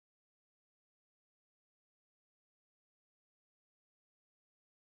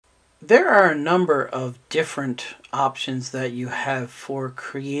There are a number of different options that you have for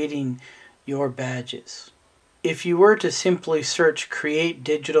creating your badges. If you were to simply search create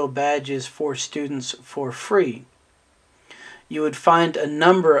digital badges for students for free, you would find a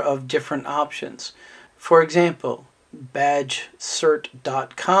number of different options. For example,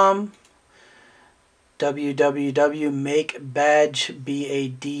 badgecert.com,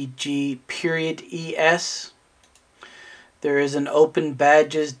 www.makebadge.es. There is an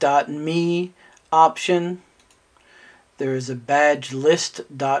openbadges.me option. There is a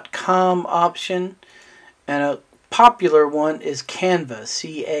badgelist.com option. And a popular one is Canva,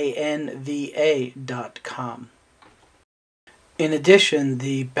 Canva.com. In addition,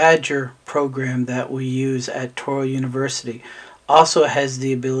 the Badger program that we use at Touro University also has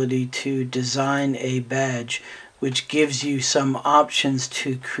the ability to design a badge, which gives you some options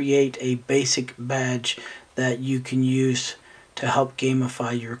to create a basic badge that you can use to help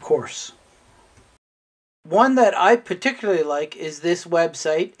gamify your course. One that I particularly like is this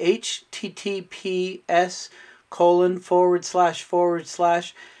website,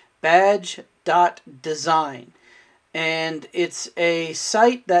 https://badge.design. And it's a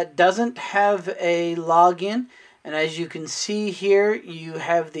site that doesn't have a login. And as you can see here, you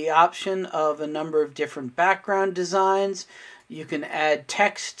have the option of a number of different background designs. You can add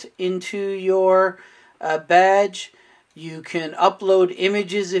text into your badge. You can upload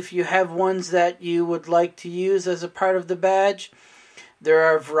images if you have ones that you would like to use as a part of the badge. There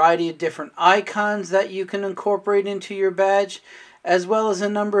are a variety of different icons that you can incorporate into your badge, as well as a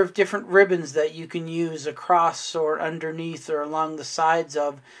number of different ribbons that you can use across or underneath or along the sides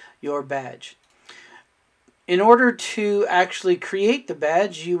of your badge. In order to actually create the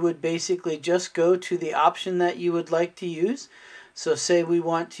badge, you would basically just go to the option that you would like to use. So say we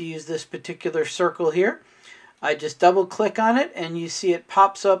want to use this particular circle here. I just double click on it and you see it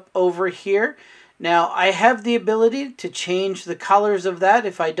pops up over here. Now I have the ability to change the colors of that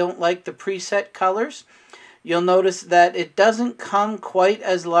if I don't like the preset colors. You'll notice that it doesn't come quite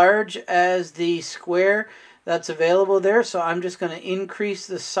as large as the square that's available there, so I'm just going to increase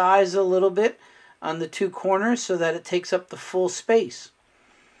the size a little bit on the two corners so that it takes up the full space.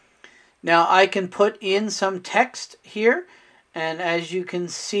 Now I can put in some text here, and as you can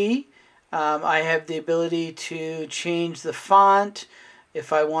see, I have the ability to change the font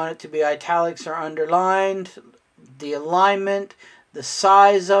if I want it to be italics or underlined, the alignment, the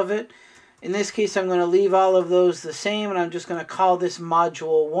size of it. In this case, I'm going to leave all of those the same, and I'm just going to call this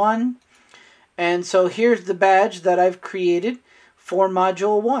Module 1. And so here's the badge that I've created for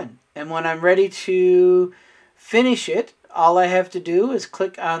Module 1. And when I'm ready to finish it, all I have to do is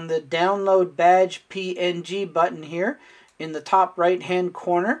click on the Download Badge PNG button here in the top right-hand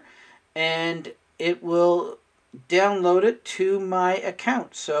corner, and it will download it to my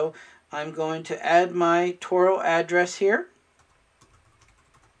account. So I'm going to add my Touro address here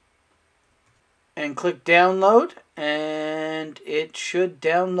and click download, and it should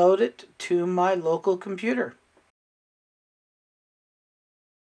download it to my local computer.